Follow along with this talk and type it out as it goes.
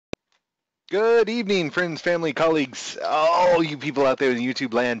Good evening, friends, family, colleagues, all you people out there in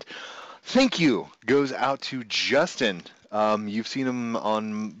YouTube land. Thank you goes out to Justin. You've seen him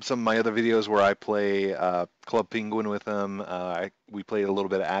on some of my other videos where I play Club Penguin with him. We played a little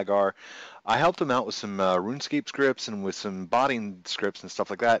bit of Agar. I helped him out with some RuneScape scripts and with some botting scripts and stuff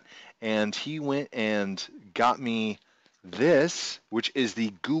like that. And he went and got me this, which is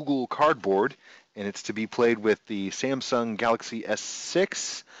the Google Cardboard, and it's to be played with the Samsung Galaxy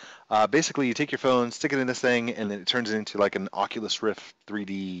S6. Basically, you take your phone, stick it in this thing, and then it turns it into like an Oculus Rift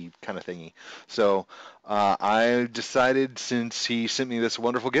 3D kind of thingy. So I decided, since he sent me this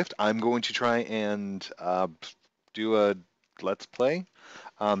wonderful gift, I'm going to try and do a Let's Play.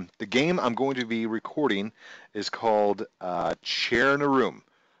 The game I'm going to be recording is called Chair in a Room.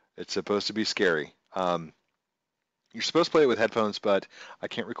 It's supposed to be scary. You're supposed to play it with headphones, but I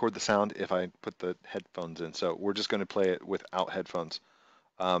can't record the sound if I put the headphones in. So we're just going to play it without headphones.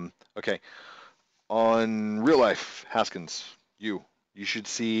 Okay, on real life, Haskins, you should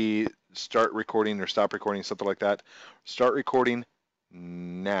see start recording or stop recording, something like that. Start recording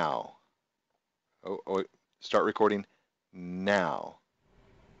now. Oh, start recording now.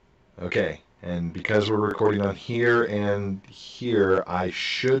 Okay, and because we're recording on here and here, I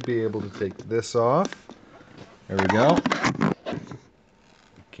should be able to take this off. There we go.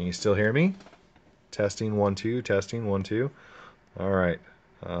 Can you still hear me? Testing 1 2, testing 1 2. All right.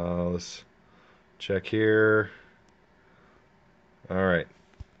 Let's check here. All right.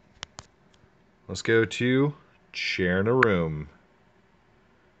 Let's go to Chair in a Room.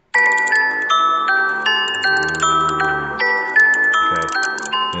 Okay.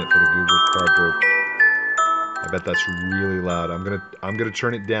 Minute for the Google Cardboard. I bet that's really loud. I'm gonna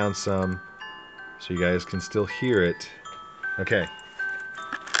turn it down some so you guys can still hear it. Okay.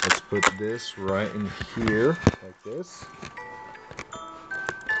 Let's put this right in here like this.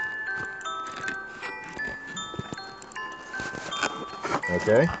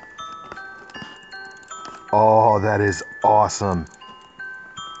 Okay. Oh, that is awesome.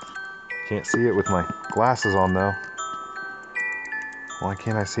 Can't see it with my glasses on though. Why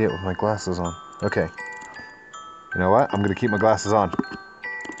can't I see it with my glasses on? Okay. You know what? I'm gonna keep my glasses on.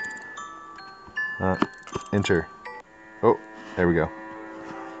 Enter. Oh, there we go.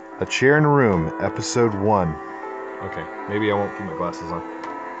 A Chair in a Room, Episode 1. Okay, maybe I won't keep my glasses on.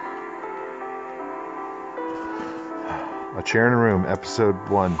 A Chair in a Room, Episode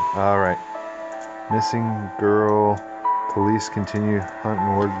 1. Alright. Missing girl. Police continue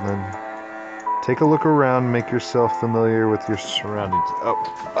hunting woodland. Take a look around, make yourself familiar with your surroundings.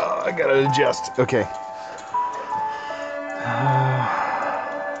 Oh, I gotta adjust. Okay.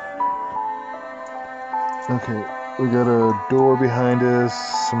 Okay, we got a door behind us,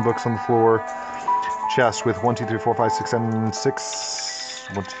 some books on the floor, chest with 1, 2, 3, 4, 5, 6, 7, 6,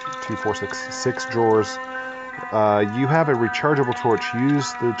 1, 2, 4, 6, 6 drawers. You have a rechargeable torch.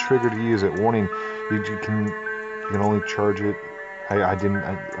 Use the trigger to use it. Warning, you can only charge it.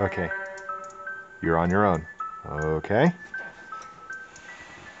 Okay. You're on your own. Okay.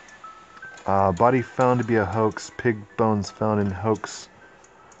 Body found to be a hoax. Pig bones found in hoax.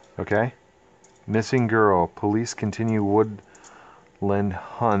 Okay. Missing girl. Police continue woodland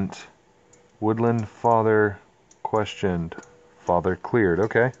hunt. Woodland father questioned. Father cleared.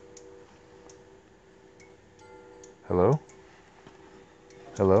 Okay. Hello?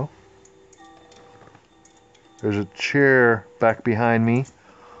 Hello? There's a chair back behind me.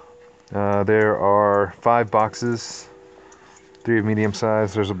 There are 5 boxes. 3 of medium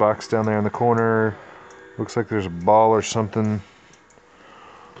size. There's a box down there in the corner. Looks like there's a ball or something.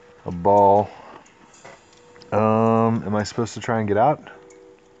 A ball. Am I supposed to try and get out?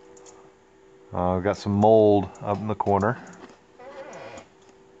 I've got some mold up in the corner.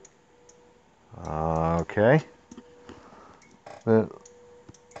 Okay.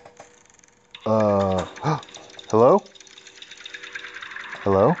 Hello?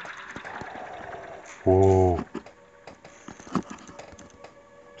 Hello? Whoa.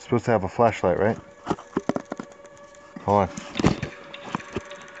 Supposed to have a flashlight, right? Hold on.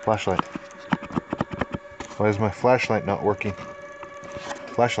 Flashlight. Why is my flashlight not working?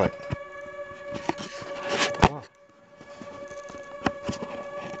 Flashlight.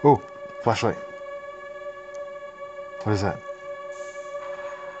 Oh, flashlight. What is that?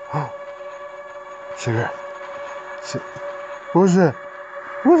 Oh, cigarette. What was that?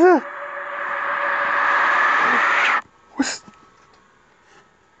 What was that? What's...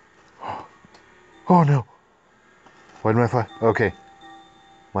 Oh no. Why did my flash... Okay.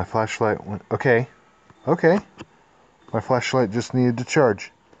 My flashlight went... Okay. Okay. My flashlight just needed to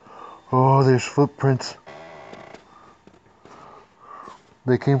charge. Oh, there's footprints.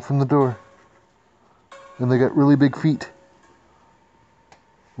 They came from the door. And they got really big feet.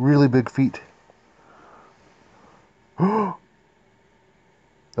 Really big feet. Oh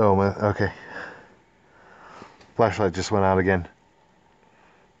my, okay. Flashlight just went out again.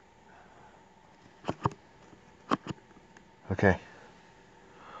 Okay.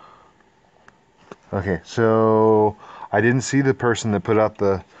 Okay, so I didn't see the person that put out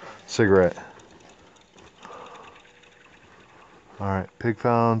the cigarette. Alright, pig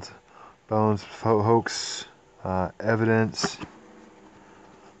found, bones, hoax, evidence.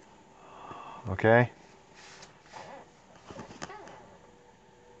 Okay.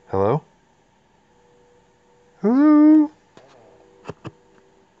 Hello? Hello?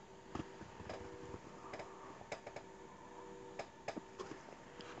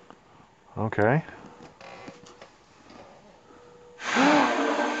 Okay.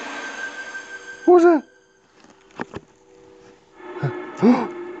 What was that?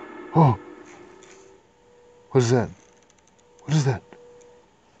 Oh. What is that? What is that?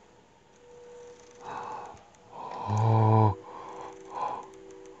 Oh.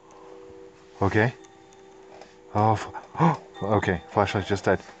 Okay. Oh. Okay. Flashlight just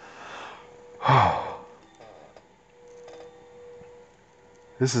died.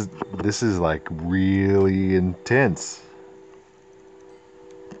 This is like really intense.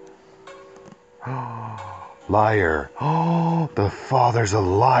 Liar. Oh, the father's a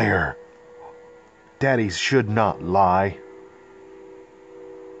liar. Daddies should not lie.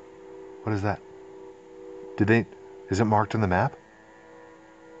 What is that? Is it marked on the map?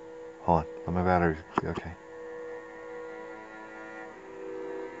 Hold on my battery. Okay.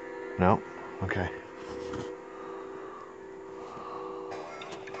 No? Okay.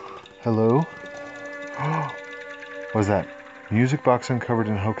 Hello? What is that? Music box uncovered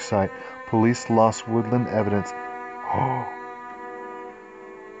in hoax site. Police lost woodland evidence.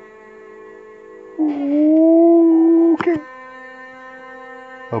 Okay.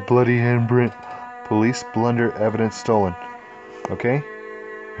 A bloody handprint. Police blunder, evidence stolen. Okay.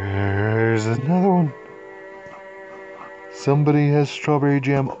 There's another one. Somebody has strawberry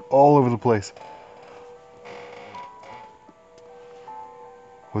jam all over the place.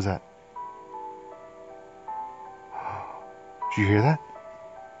 What was that? Did you hear that?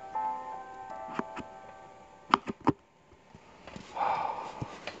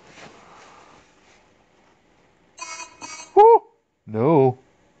 Woo! No.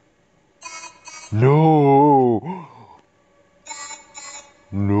 No.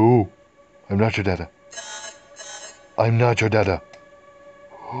 No. I'm not your dada. I'm not your dada.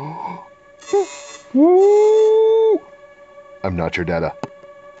 I'm not your dada.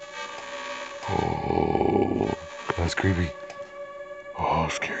 Oh, that's creepy. Oh,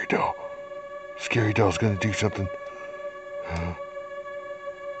 scary doll. Scary doll's gonna do something.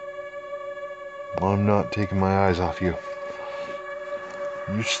 I'm not taking my eyes off you.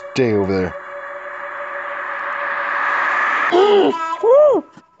 You stay over there.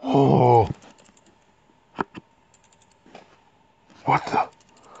 Oh. What the?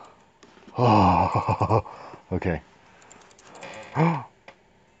 Oh. Okay.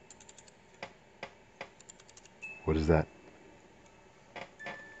 What is that?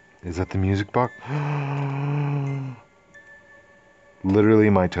 Is that the music box? Literally,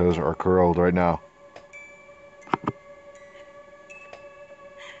 my toes are curled right now.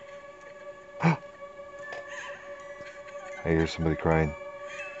 I hear somebody crying.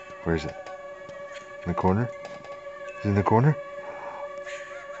 Where is it? In the corner? Is it in the corner?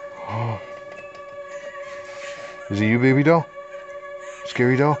 Is it you, baby doll?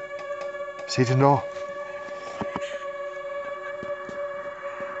 Scary doll? Satan doll?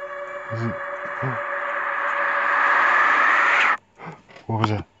 Is it? What was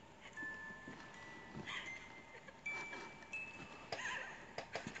that?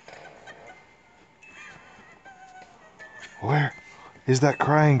 Where is that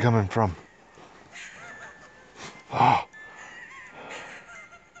crying coming from? Oh.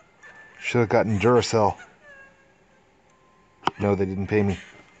 Should have gotten Duracell. No, they didn't pay me.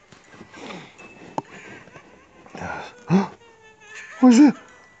 What is it?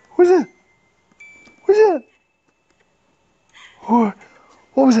 What is it? What is it?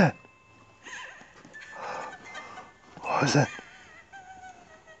 What was that? What was that?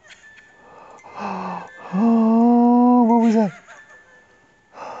 Oh, what was that?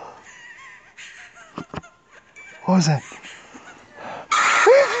 What was that?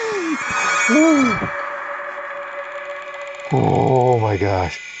 Oh my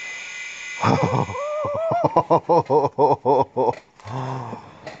gosh.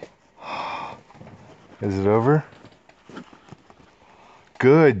 Is it over?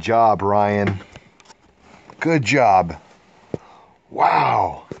 Good job, Ryan. Good job.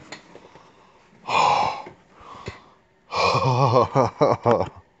 Wow.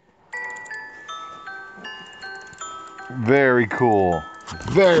 Very cool.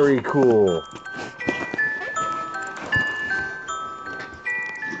 Very cool.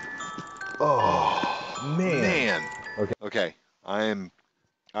 Oh man. Okay.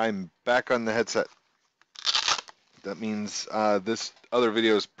 I'm back on the headset. That means this other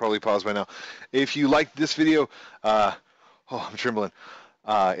video is probably paused by now. If you liked this video, I'm trembling.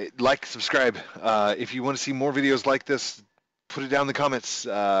 Like, subscribe. If you want to see more videos like this, put it down in the comments.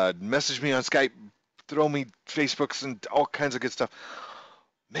 Message me on Skype. Throw me Facebooks and all kinds of good stuff.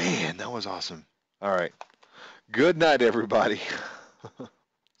 Man, that was awesome. All right. Good night, everybody.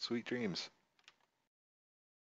 Sweet dreams.